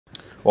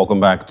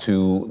Welcome back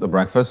to The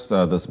Breakfast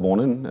this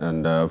morning.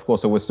 And of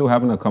course, we're still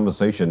having a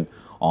conversation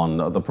on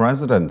the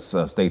president's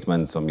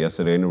statements from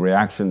yesterday in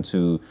reaction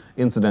to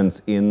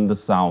incidents in the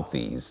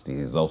Southeast.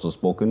 He's also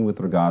spoken with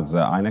regards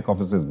INEC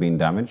offices being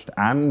damaged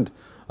and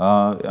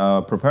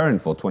preparing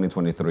for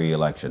 2023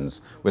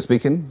 elections. We're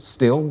speaking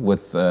still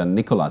with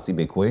Nicholas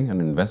Ibekwe,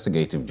 an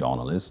investigative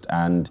journalist,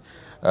 and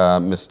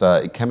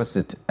Mr.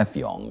 Kemesit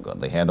Effiong,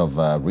 the head of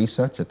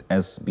research at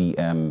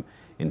SBM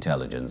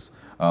Intelligence.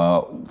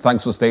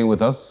 Thanks for staying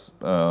with us,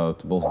 to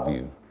both of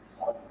you.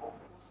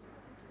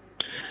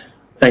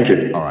 Thank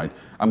you. All right.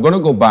 I'm going to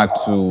go back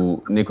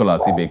to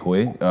Nicholas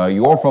Ibekwe.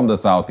 You're from the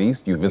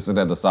Southeast. You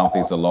visited the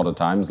Southeast a lot of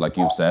times, like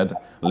you've said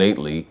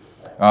lately.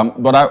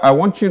 But I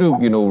want you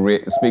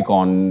to, speak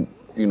on,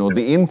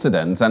 the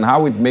incidents and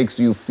how it makes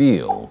you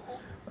feel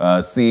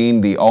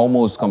seeing the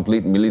almost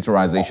complete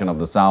militarization of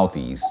the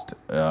Southeast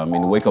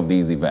in the wake of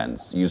these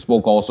events. You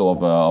spoke also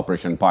of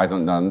Operation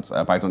Python Dance,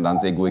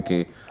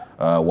 Ibekwe,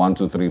 1,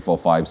 2, 3, 4,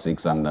 5,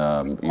 6, and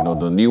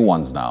the new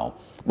ones now.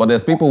 But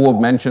there's people who have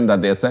mentioned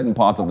that there are certain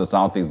parts of the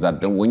Southeast that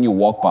when you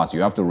walk past,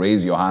 you have to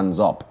raise your hands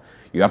up.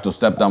 You have to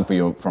step down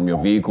from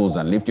your vehicles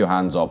and lift your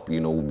hands up,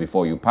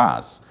 before you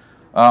pass.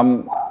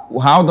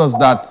 How does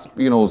that,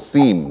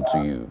 seem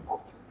to you?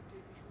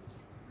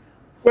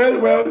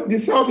 Well, the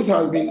Southeast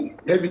has been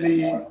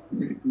heavily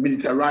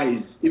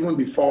militarized even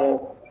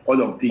before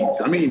all of this.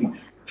 I mean,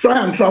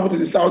 try and travel to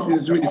the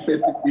Southeast during the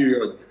festive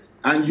period,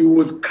 and you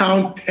would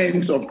count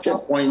tens of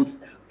checkpoints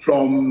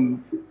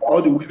from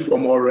all the way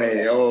from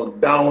Ore or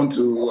down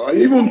to, or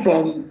even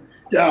from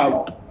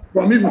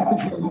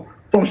Shagamu,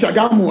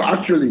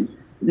 actually,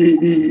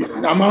 the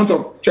amount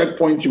of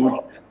checkpoints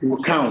you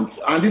would count.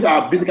 And these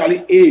are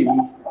basically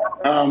aimed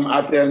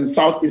at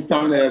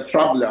southeastern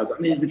travelers. I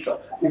mean, if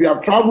you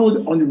have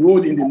traveled on the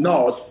road in the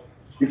north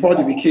before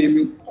they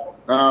became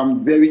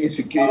very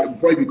insecure,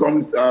 before it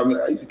becomes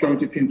a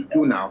security thing to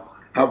do now,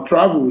 I've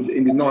traveled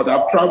in the north.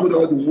 I've traveled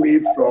all the way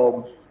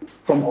from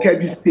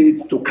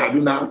Kemesit to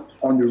Kaduna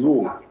on the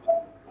road.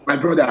 My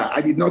brother, I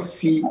did not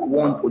see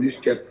one police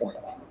checkpoint.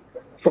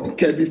 From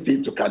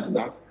Kemesit to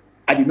Kaduna,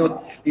 I did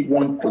not see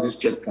one police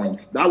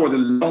checkpoint. That was a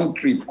long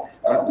trip.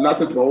 It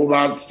lasted for over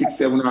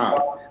 6-7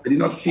 hours. I did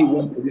not see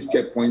one police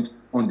checkpoint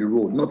on the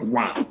road, not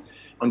one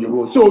on the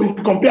road. So if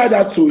you compare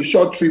that to a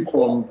short trip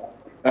from,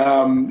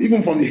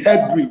 even from the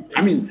head bridge,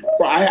 I mean,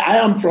 I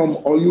am from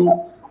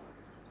Olu,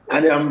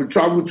 and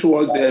traveled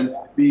towards the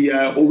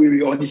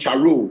Owerri Onitsha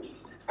road.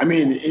 I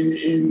mean,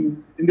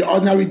 in the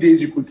ordinary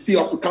days, you could see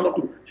up to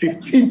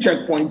 15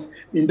 checkpoints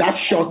in that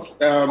short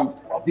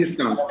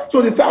distance.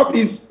 So the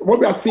Southeast, what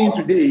we are seeing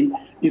today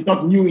is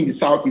not new in the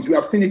Southeast. We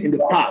have seen it in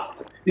the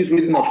past, this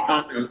raising of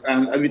hand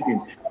and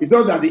everything. It's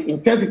just that the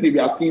intensity we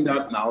are seeing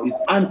that now is,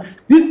 and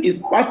this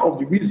is part of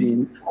the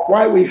reason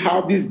why we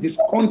have this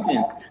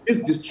discontent, this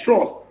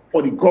distrust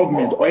for the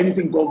government or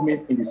anything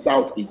government in the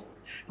Southeast.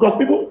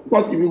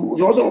 Because if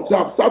you also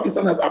observe,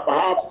 Southeasterners are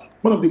perhaps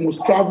one of the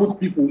most traveled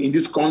people in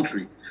this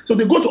country. So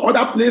they go to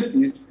other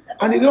places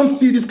and they don't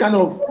see this kind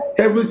of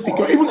heavy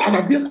security. Even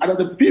at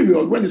the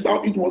period when the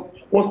Southeast was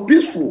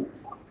peaceful,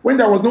 when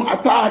there was no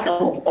attack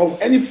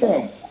of any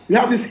form, we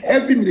have this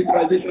heavy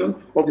militarization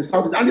of the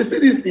Southeast. And they say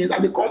these things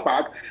and they come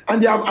back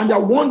and they are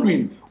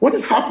wondering, what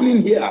is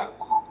happening here?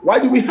 Why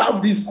do we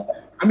have this,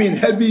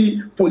 heavy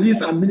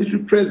police and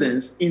military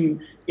presence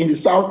in the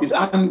Southeast,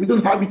 and we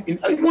don't have it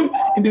even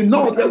in the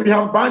north where we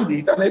have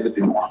bandits and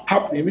everything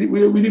happening.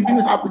 We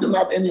don't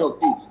have any of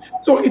this.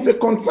 So it's a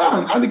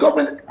concern, and the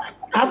government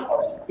has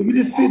to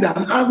really sit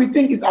down and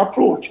rethink its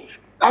approach.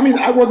 I mean,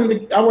 I was in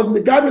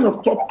the gathering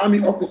of top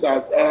army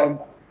officers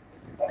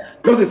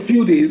just a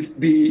few days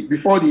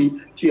before the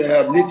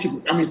late chief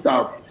of army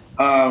staff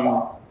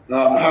had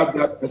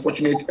that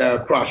unfortunate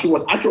crash. He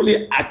was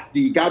actually at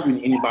the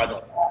gathering in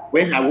Ibadan.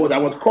 When I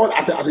was called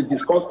as a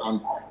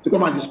discussant to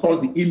come and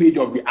discuss the image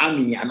of the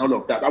army and all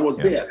of that. I was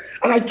there.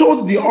 And I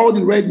told all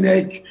the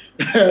redneck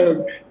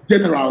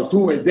generals who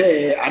were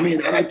there,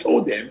 and I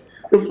told them,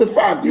 the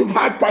fact, you've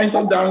had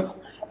Python Dance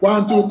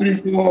 1, 2,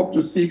 3, 4, up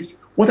to 6.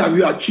 What have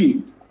you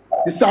achieved?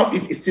 The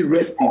Southeast is still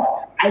resting.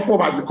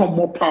 IPOB has become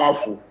more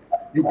powerful.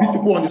 You beat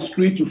people on the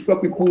street, you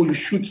fuck people, you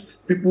shoot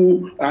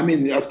people,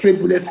 stray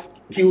bullets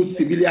kill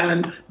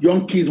civilian,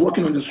 young kids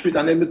walking on the street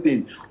and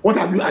everything. What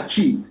have you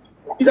achieved?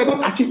 It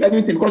doesn't achieve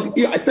anything, because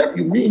except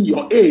you mean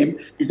your aim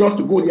is just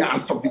to go there and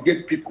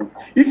subjugate people.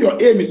 If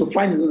your aim is to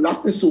find a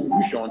lasting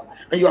solution,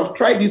 and you have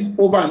tried this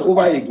over and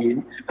over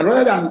again, and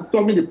rather than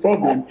solving the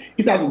problem,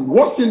 it has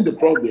worsened the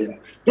problem,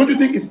 don't you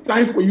think it's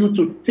time for you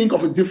to think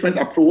of a different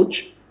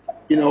approach?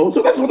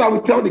 So that's what I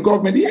would tell the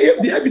government.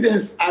 The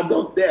evidence are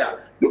just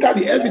there. Look at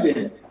the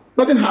evidence.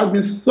 Nothing has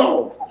been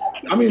solved.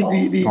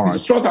 The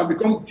distrust has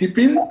become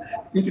deepened.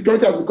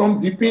 Insecurity has become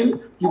deepened.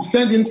 You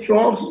send in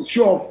trucks,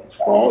 show of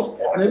force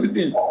and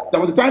everything. That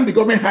was the time the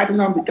government had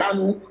Nnamdi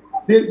Kanu.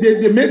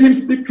 They made him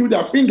slip through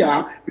their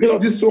finger because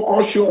of this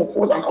so-called show of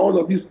force and all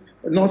of this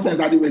nonsense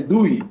that they were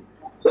doing.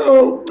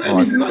 So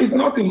it's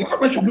nothing. The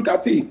government should look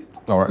at it.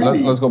 All right,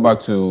 really. Let's go back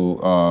to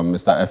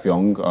Mr.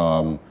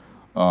 Effiong.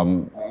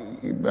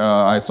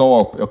 I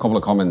saw a couple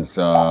of comments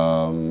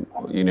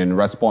in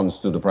response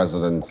to the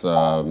president's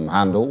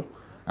handle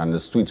and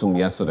this tweet to him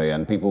yesterday,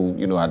 and people,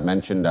 had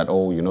mentioned that,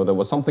 there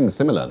was something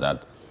similar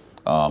that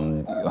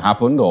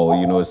happened, or,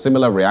 a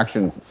similar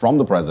reaction from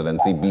the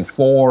presidency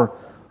before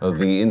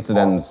the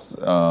incidents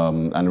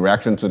and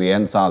reaction to the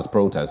NSAS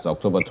protests,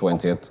 October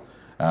 20th,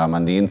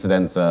 and the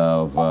incidents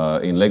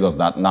in Lagos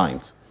that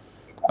night.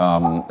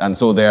 And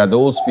so there are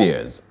those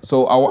fears.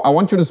 So I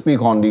want you to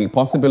speak on the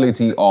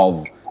possibility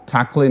of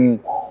tackling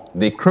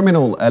the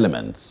criminal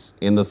elements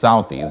in the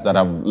Southeast that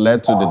have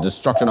led to the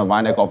destruction of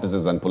INEC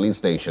offices and police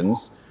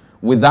stations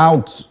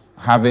without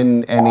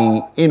having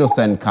any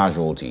innocent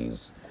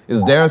casualties.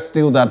 Is there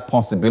still that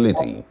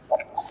possibility,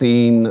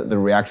 seeing the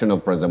reaction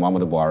of President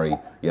Muhammadu Buhari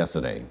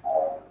yesterday?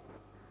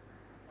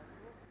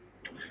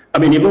 I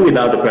mean, even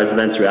without the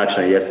president's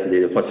reaction yesterday,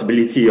 the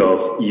possibility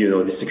of,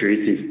 the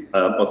security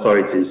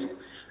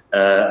authorities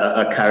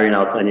carrying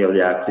out any of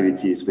their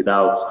activities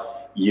without,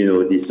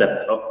 under the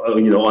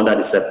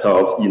scepter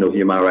of,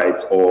 human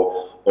rights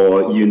or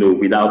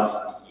without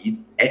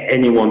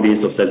anyone being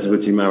susceptible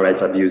to human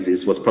rights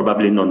abuses was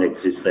probably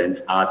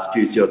non-existent. Our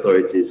security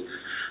authorities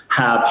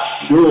have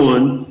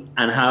shown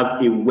and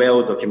have a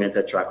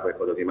well-documented track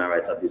record of human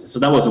rights abuses. So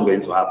that wasn't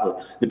going to happen.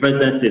 The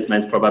president's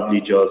statements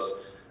probably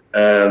just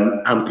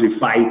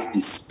amplified the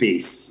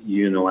space,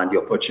 and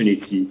the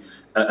opportunity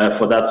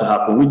for that to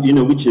happen,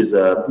 which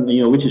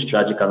is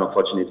tragic and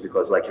unfortunate,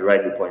 because, like you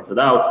rightly pointed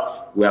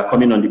out, we are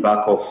coming on the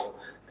back of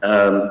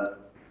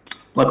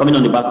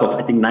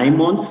I think 9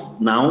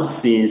 months now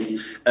since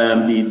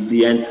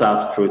the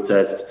NSAS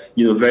protest.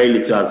 Very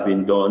little has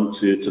been done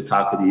to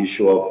tackle the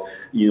issue of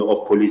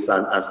police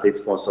and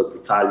state-sponsored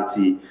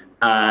brutality.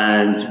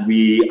 And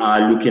we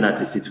are looking at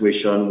a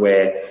situation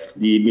where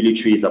the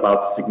military is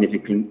about to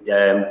significantly,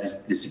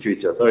 the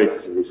security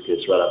authorities in this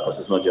case, rather, because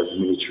it's not just the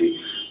military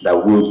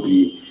that would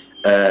be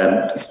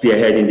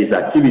spearheading these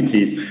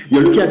activities.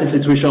 You're looking at a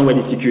situation where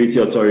the security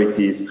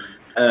authorities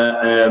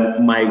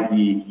might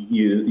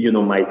be,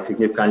 might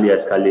significantly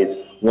escalate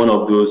one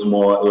of those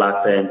more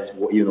latent,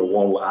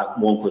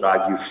 one could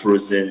argue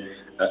frozen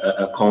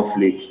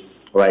conflict,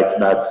 right?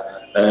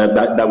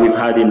 That we've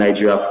had in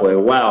Nigeria for a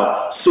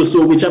while.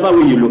 So whichever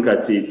way you look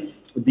at it,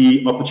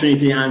 the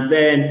opportunity, and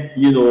then,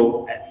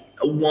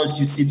 once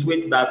you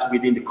situate that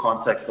within the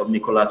context of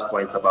Nicola's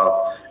point about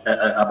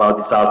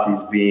the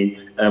Southeast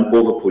being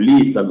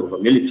over-policed and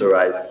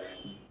over-militarized,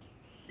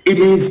 it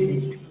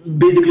is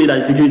basically that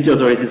the security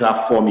authorities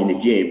have form in the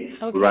game,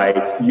 okay,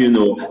 right?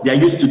 They're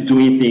used to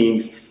doing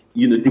things,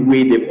 the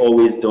way they've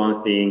always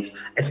done things,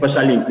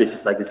 especially in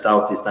places like the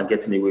Southeast, and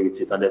getting away with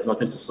it. And there's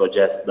nothing to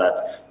suggest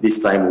that this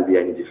time will be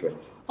any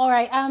different. All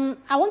right.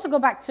 I want to go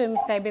back to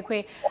Mr.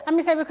 Ibekwe.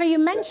 Mr. Ibekwe, you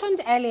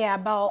mentioned earlier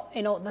about,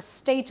 the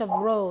state of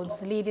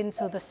roads leading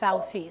to the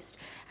Southeast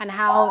and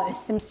how it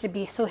seems to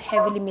be so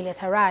heavily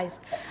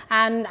militarized.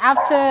 And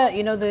after,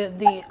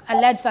 the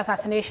alleged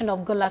assassination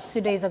of Goodluck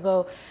 2 days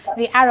ago,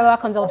 the Arewa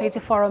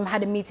Consultative Forum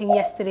had a meeting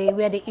yesterday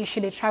where they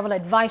issued a travel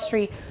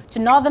advisory to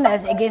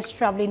Northerners against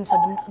traveling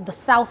to the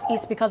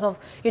Southeast because of,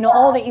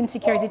 all the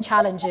insecurity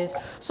challenges.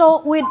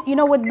 So with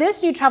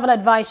this new travel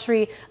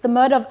advisory, the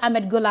murder of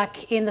Ahmed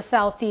Goodluck in the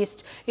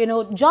Southeast,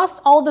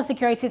 just all the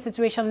security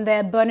situation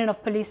there, burning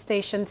of police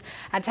stations,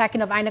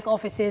 attacking of INEC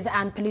offices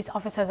and police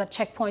officers at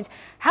checkpoints.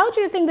 How do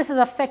you think this is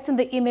affecting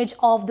the image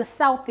of the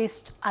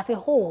Southeast as a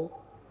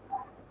whole?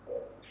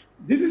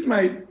 This is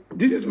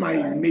my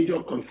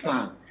major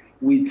concern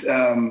with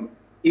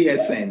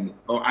ASN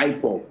or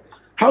IPOB.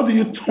 How do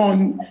you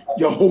turn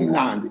your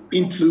homeland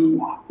into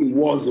a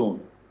war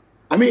zone?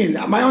 I mean,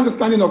 my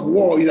understanding of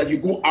war is that you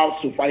go out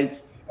to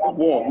fight a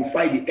war, you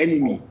fight the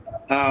enemy,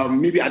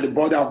 maybe at the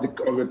border of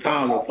the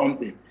town or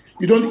something.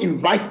 You don't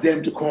invite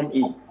them to come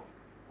in.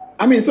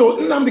 I mean, so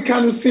Nnamdi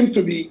Kanu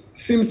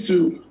seems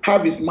to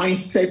have his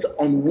mindset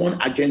on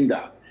one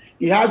agenda.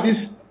 He has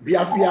this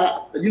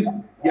Biafra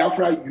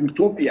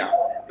utopia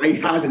that he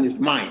has in his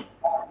mind.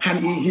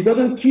 And he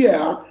doesn't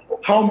care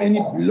how many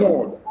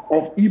blood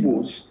of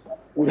Igbos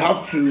would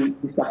have to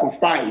be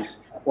sacrificed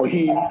for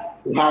him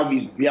to have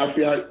his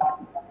Biafra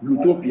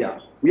utopia,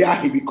 where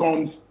he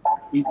becomes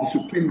the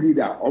supreme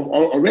leader.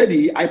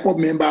 Already, IPOB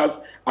members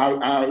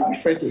are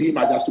referred to him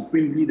as the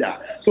supreme leader.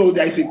 So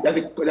there's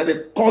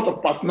a cult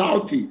of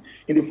personality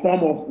in the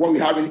form of what we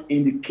have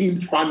in the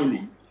Kim's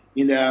family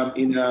in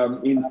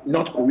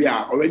North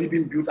Korea, already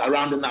been built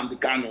around the Nnamdi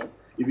Kanu.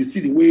 If you see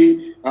the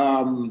way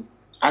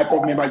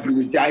IPOB members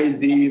eulogize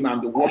him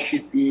and they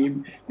worship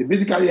him, they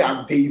basically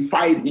have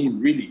deified him,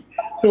 really.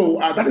 So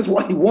that is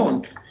what he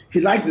wants. He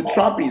likes the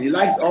trapping. He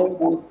likes all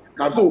those.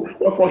 So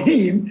for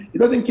him, he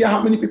doesn't care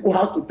how many people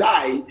has to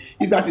die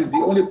if that is the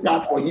only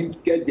path for him to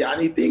get there.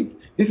 And he thinks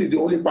this is the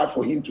only path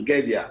for him to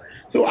get there.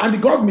 So, and the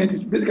government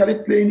is basically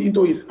playing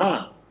into his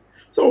hands.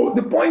 So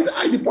the point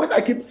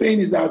I keep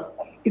saying is that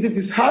it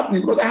is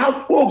happening because I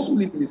have folks who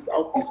live in the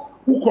Southeast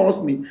who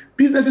calls me.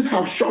 Businesses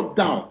have shut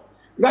down.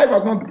 Life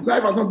has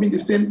not been the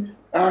same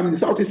in the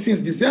Southeast since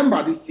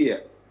December this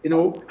year.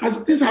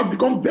 Things have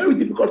become very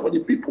difficult for the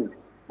people.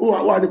 who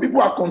are the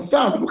people who are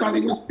concerned. People can't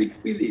even speak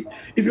freely.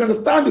 If you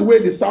understand the way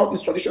the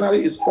Southeast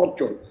traditionally is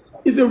structured,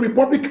 it's a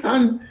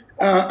Republican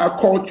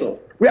culture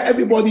where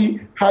everybody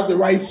has the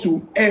right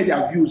to air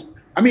their views.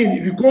 I mean,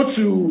 if you go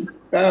to,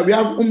 we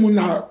have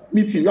Umuna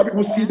meeting where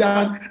people sit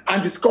down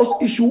and discuss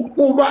issue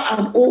over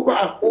and over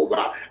and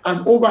over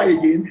and over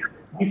again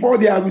before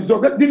they are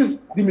resolved. This is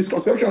the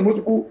misconception most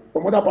people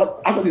from other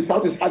parts after the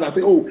South is had and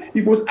say, oh,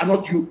 Igbos are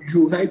not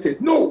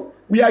united. No,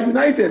 we are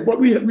united, but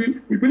we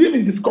believe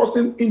in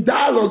discussing, in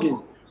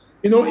dialoguing.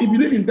 You know, if you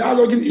believe in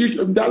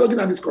dialoguing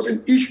and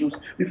discussing issues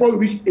before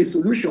we reach a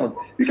solution.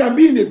 You can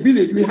be in a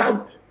village, we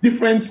have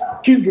different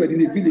kindred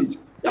in a village.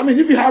 I mean,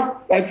 if you have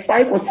like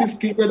 5 or 6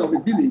 kindred of a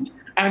village,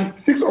 and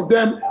 6 of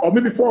them, or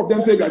maybe 4 of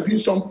them say they are doing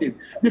something,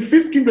 the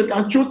 5th kindred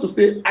can choose to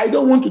say, I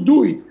don't want to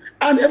do it.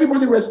 And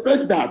everybody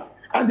respects that,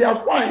 and they are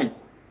fine.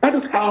 That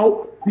is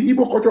how the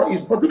Igbo culture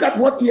is. But look at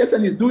what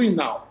ESN is doing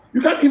now.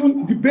 You can't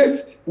even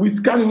debate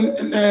with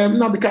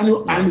Nnamdi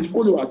Kanu and his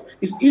followers.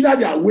 It's either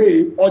their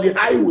way or the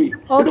highway.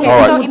 Okay,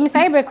 so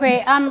Mr.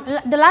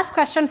 Ibekwe, the last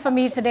question for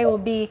me today will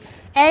be,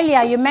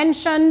 earlier you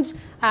mentioned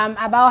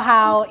about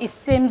how it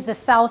seems the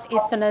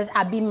Southeasterners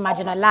are being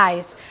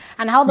marginalized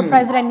and how the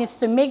president needs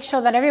to make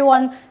sure that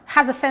everyone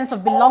has a sense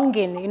of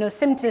belonging, you know,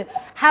 seem to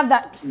have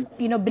that,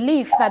 you know,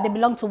 belief that they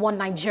belong to one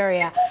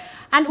Nigeria.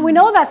 And we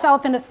know that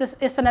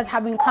Southeasterners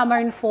have been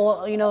clamoring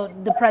for, you know,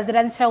 the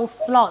presidential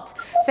slot,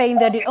 saying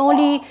they're the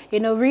only, you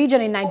know, region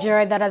in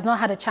Nigeria that has not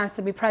had a chance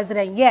to be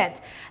president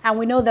yet. And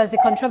we know there's the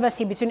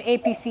controversy between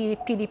APC,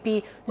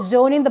 PDP,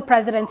 zoning the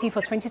presidency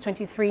for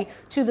 2023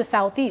 to the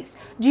Southeast.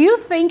 Do you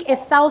think a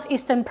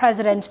Southeastern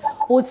president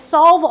would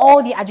solve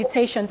all the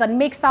agitations and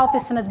make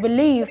Southeasterners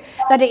believe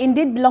that they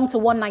indeed belong to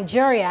one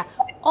Nigeria?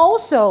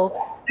 Also,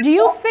 do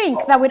you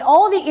think that with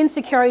all the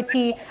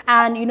insecurity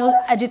and, you know,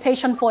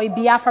 agitation for a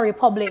Biafra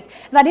republic,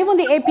 that even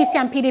the APC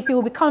and PDP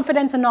will be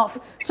confident enough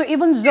to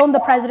even zone the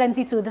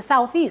presidency to the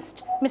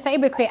Southeast? Mr.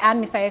 Ibekwe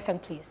and Mr.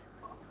 Effiong, please.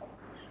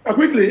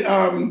 Quickly,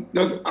 so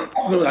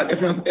that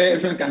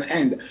Effiong can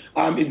end,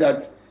 is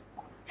that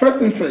first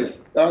thing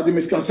first, the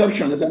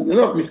misconception, there's a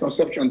lot of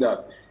misconception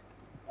that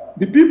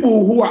the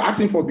people who are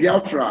asking for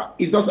Biafra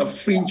is just a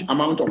fringe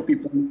amount of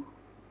people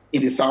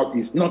in the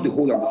Southeast, not the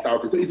whole of the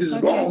Southeast. So it is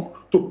wrong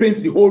to paint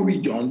the whole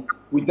region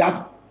with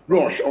that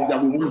brush of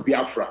that we want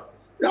Biafra.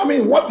 I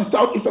mean, what the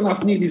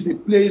Southeasterners need is a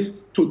place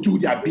to do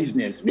their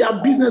business. We are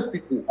business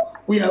people.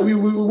 We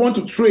want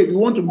to trade. We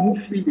want to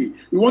move freely.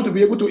 We want to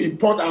be able to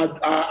import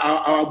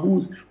our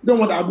goods. We don't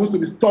want our goods to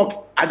be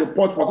stuck at the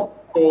port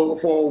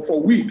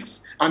for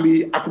weeks and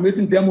be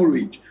accumulating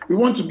demurrage. We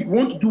want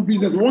to do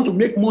business. We want to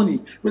make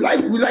money. We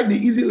like the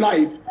easy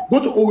life. Go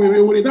to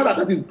Owerri, now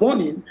that is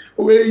burning.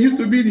 Owerri used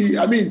to be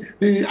I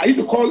used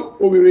to call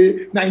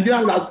Owerri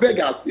Nigerian Las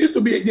Vegas. It used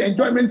to be the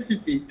enjoyment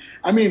city,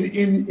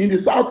 in the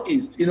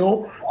Southeast, you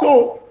know.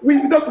 So we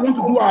just want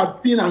to do our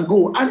thing and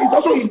go. And it's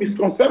also a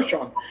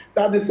misconception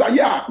that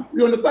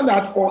we understand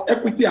that for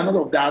equity and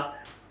all of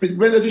that,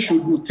 presidency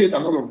should rotate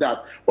and all of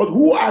that. But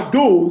who are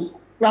those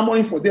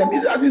clamoring for them?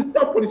 It's the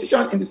top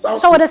politician in the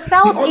Southeast. So would the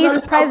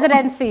Southeast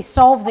presidency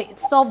solve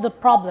the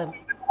problem?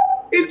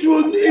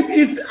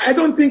 I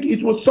don't think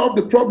it will solve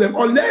the problem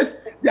unless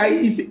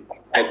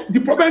the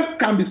problem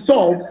can be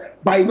solved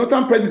by a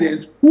northern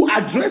president who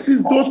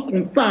addresses those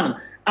concerns,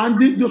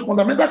 and those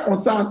fundamental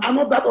concerns are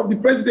not that of the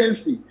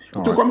presidency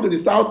to come to the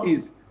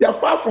Southeast. They are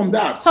far from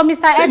that. So,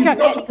 Mr.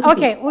 Effiong,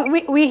 okay,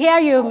 we hear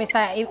you,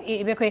 Mr.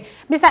 Ibekwe.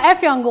 Mr.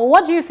 Effiong,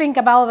 what do you think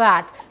about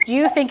that? Do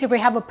you think if we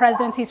have a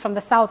presidency from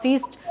the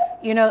Southeast,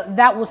 you know,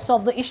 that will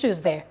solve the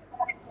issues there?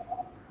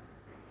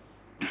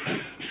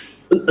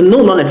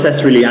 No, not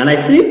necessarily, and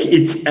I think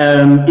it's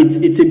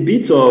a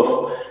bit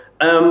of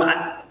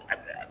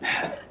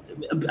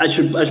I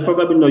should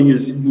probably not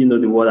use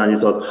the word and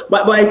insult,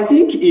 but I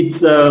think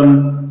it's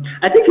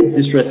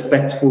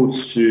disrespectful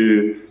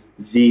to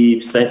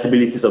the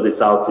sensibilities of the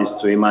Southeast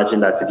to imagine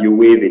that if you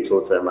wave a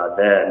totem at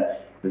them,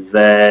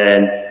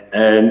 then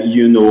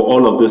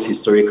all of those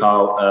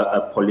historical,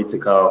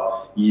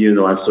 political,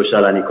 and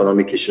social and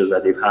economic issues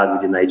that they've had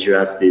with the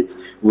Nigerian state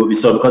will be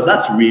solved, because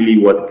that's really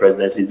what the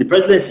presidency is. The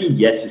presidency,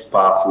 yes, is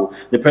powerful.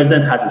 The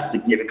president has a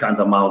significant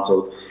amount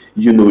of,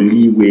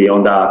 leeway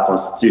under our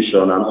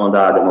constitution and under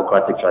our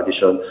democratic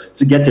tradition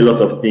to get a lot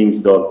of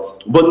things done.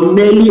 But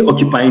merely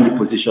occupying the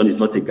position is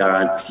not a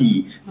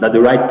guarantee that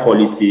the right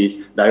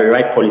policies, that the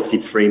right policy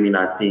framing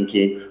and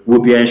thinking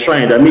will be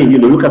enshrined.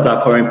 Look at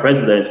our current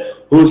president,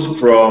 who's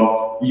from,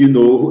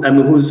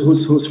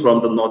 who's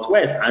from the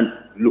Northwest, and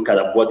look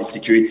at what the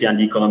security and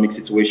the economic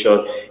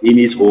situation in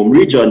his home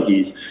region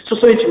is. So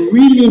it's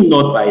really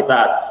not by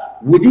that.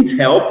 Would it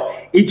help?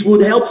 It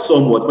would help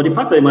somewhat, but the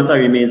fact of the matter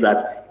remains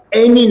that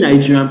any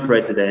Nigerian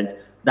president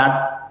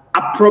that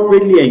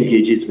appropriately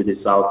engages with the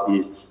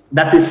Southeast,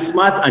 that is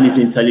smart and is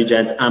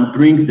intelligent and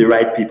brings the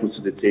right people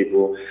to the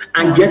table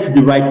and gets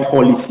the right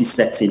policy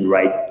setting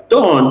right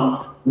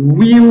done,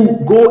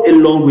 will go a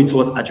long way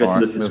towards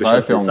addressing the Mr.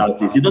 situation in the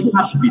Southeast. It doesn't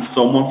have to be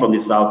someone from the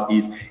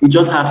Southeast. It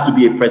just has to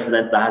be a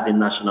president that has a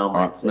national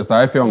mindset.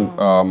 Mr.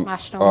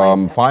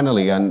 Effiong,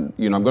 finally, and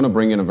I'm going to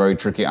bring in a very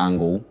tricky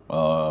angle,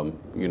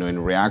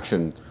 in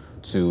reaction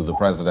to the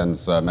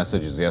president's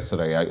messages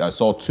yesterday. I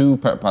saw two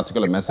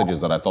particular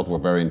messages that I thought were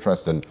very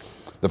interesting.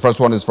 The first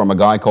one is from a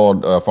guy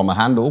called, from a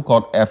handle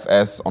called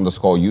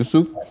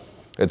FS_Yusuf.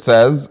 It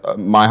says,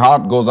 my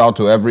heart goes out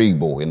to every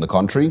Igbo in the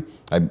country.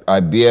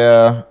 I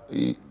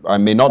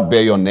may not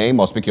bear your name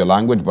or speak your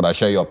language, but I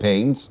share your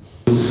pains.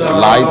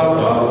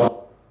 Light,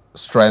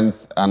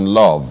 strength, and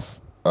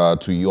love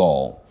to you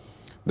all.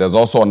 There's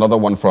also another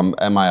one from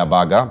M.I.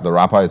 Abaga, the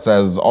rapper. It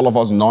says, all of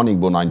us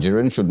non-Igbo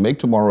Nigerians should make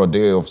tomorrow a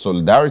day of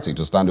solidarity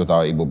to stand with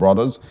our Igbo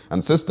brothers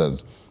and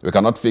sisters. We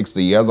cannot fix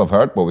the years of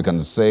hurt, but we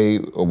can say,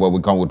 well, we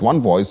can with one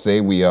voice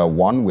say we are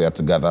one, we are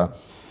together,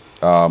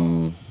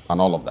 and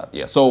all of that.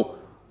 Yeah. So,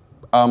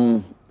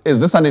 is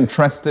this an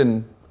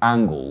interesting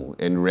angle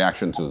in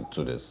reaction to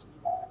this?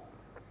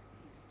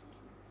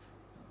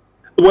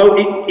 Well,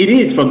 it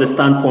is from the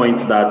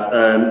standpoint that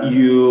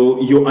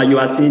you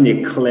are seeing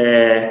a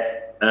clear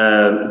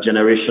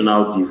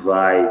generational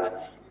divide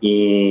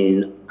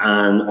in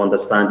an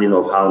understanding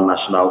of how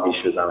national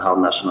issues and how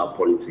national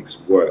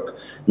politics work.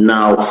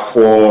 Now,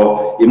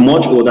 for a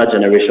much older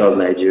generation of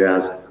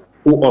Nigerians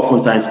who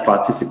oftentimes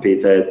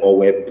participated or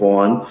were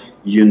born,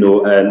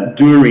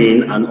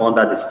 during and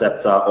under the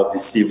scepter of the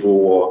Civil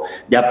War,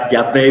 there are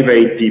very,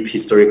 very deep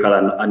historical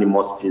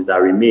animosities that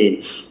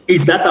remain.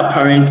 Is that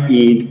apparent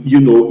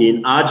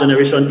in our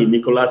generation, in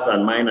Nicholas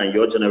and mine and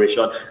your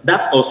generation?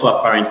 That's also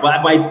apparent.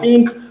 But I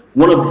think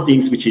one of the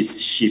things which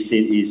is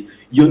shifting is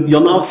you're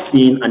now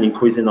seeing an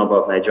increasing number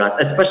of Nigerians,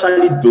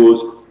 especially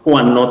those who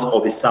are not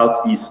of a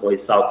Southeast or a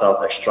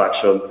South-South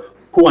extraction,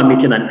 who are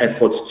making an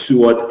effort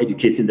towards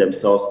educating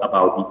themselves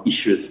about the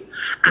issues.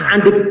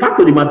 And the fact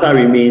of the matter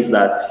remains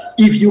that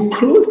if you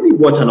closely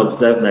watch and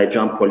observe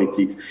Nigerian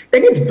politics,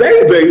 then it's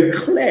very, very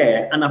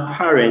clear and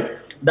apparent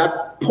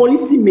that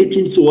policy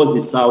making towards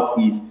the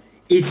Southeast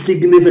is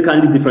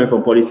significantly different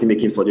from policy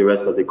making for the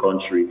rest of the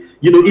country.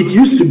 It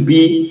used to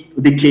be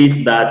the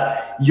case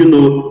that,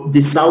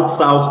 the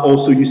South-South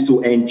also used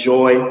to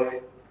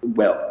enjoy,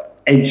 well,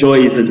 enjoy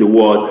isn't the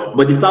word,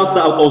 but the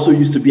South-South also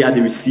used to be at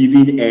the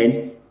receiving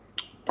end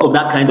of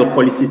that kind of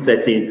policy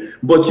setting.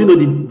 But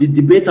the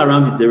debate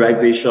around the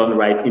derivation,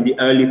 right, in the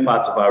early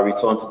part of our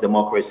return to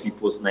democracy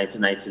post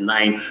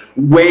 1999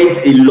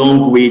 went a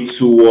long way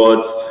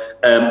towards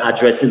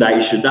addressing that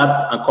issue.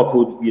 That, and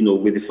coupled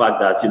with the fact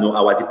that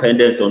our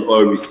dependence on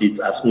oil receipts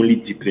has only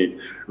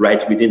deepened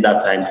right within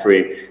that time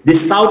frame. The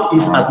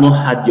Southeast has not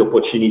had the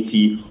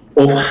opportunity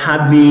of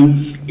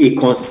having a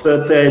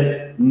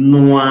concerted,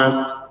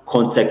 nuanced,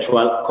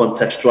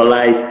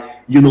 contextualized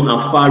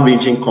and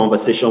far-ranging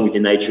conversation with the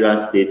Nigerian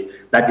state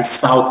that the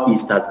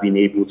Southeast has been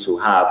able to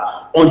have.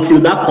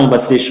 Until that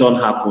conversation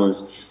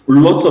happens,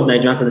 lots of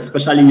Nigerians, and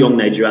especially young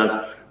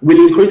Nigerians,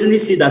 will increasingly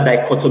see that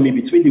dichotomy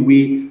between the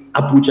way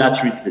Abuja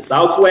treats the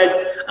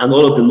Southwest and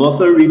all of the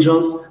northern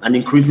regions, and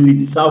increasingly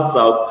the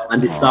South-South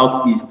and the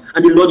Southeast.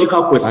 And the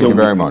logical question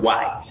is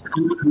why?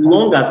 And as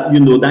long as the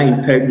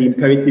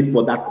imperative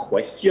for that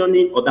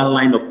questioning or that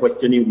line of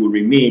questioning will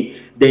remain,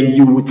 then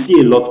you would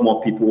see a lot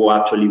more people who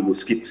actually will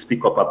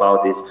speak up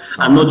about this,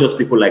 and not just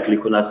people like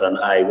Nicholas and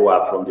I who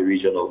are from the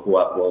region or who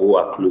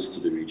are close to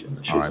the region,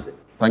 I should say.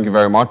 Thank you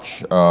very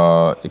much,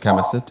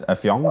 Kemesit,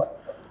 Effiong.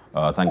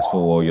 Thanks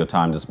for your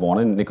time this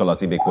morning.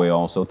 Nicholas Ibekwe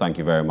also, thank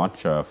you very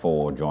much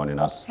for joining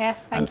us.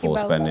 Yes, thank and for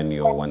spending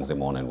your Wednesday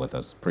morning with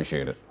us.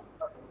 Appreciate it.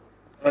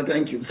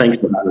 Thank you.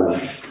 Thank you.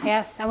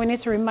 Yes, and we need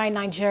to remind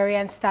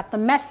Nigerians that the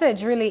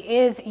message really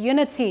is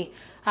unity,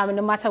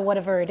 no matter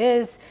whatever it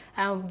is.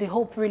 The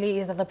hope really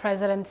is that the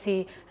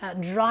presidency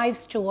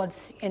drives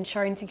towards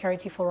ensuring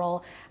security for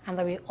all, and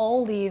that we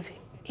all live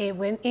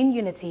in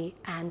unity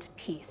and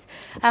peace.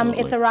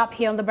 It's a wrap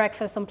here on The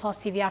Breakfast on Plus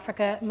TV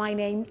Africa. My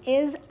name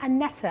is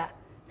Aneta.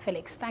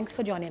 Felix, thanks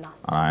for joining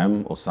us. I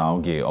am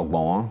Osarogie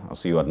Ogbonmwan. I'll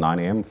see you at 9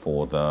 a.m.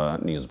 for the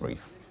news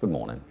brief. Good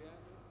morning.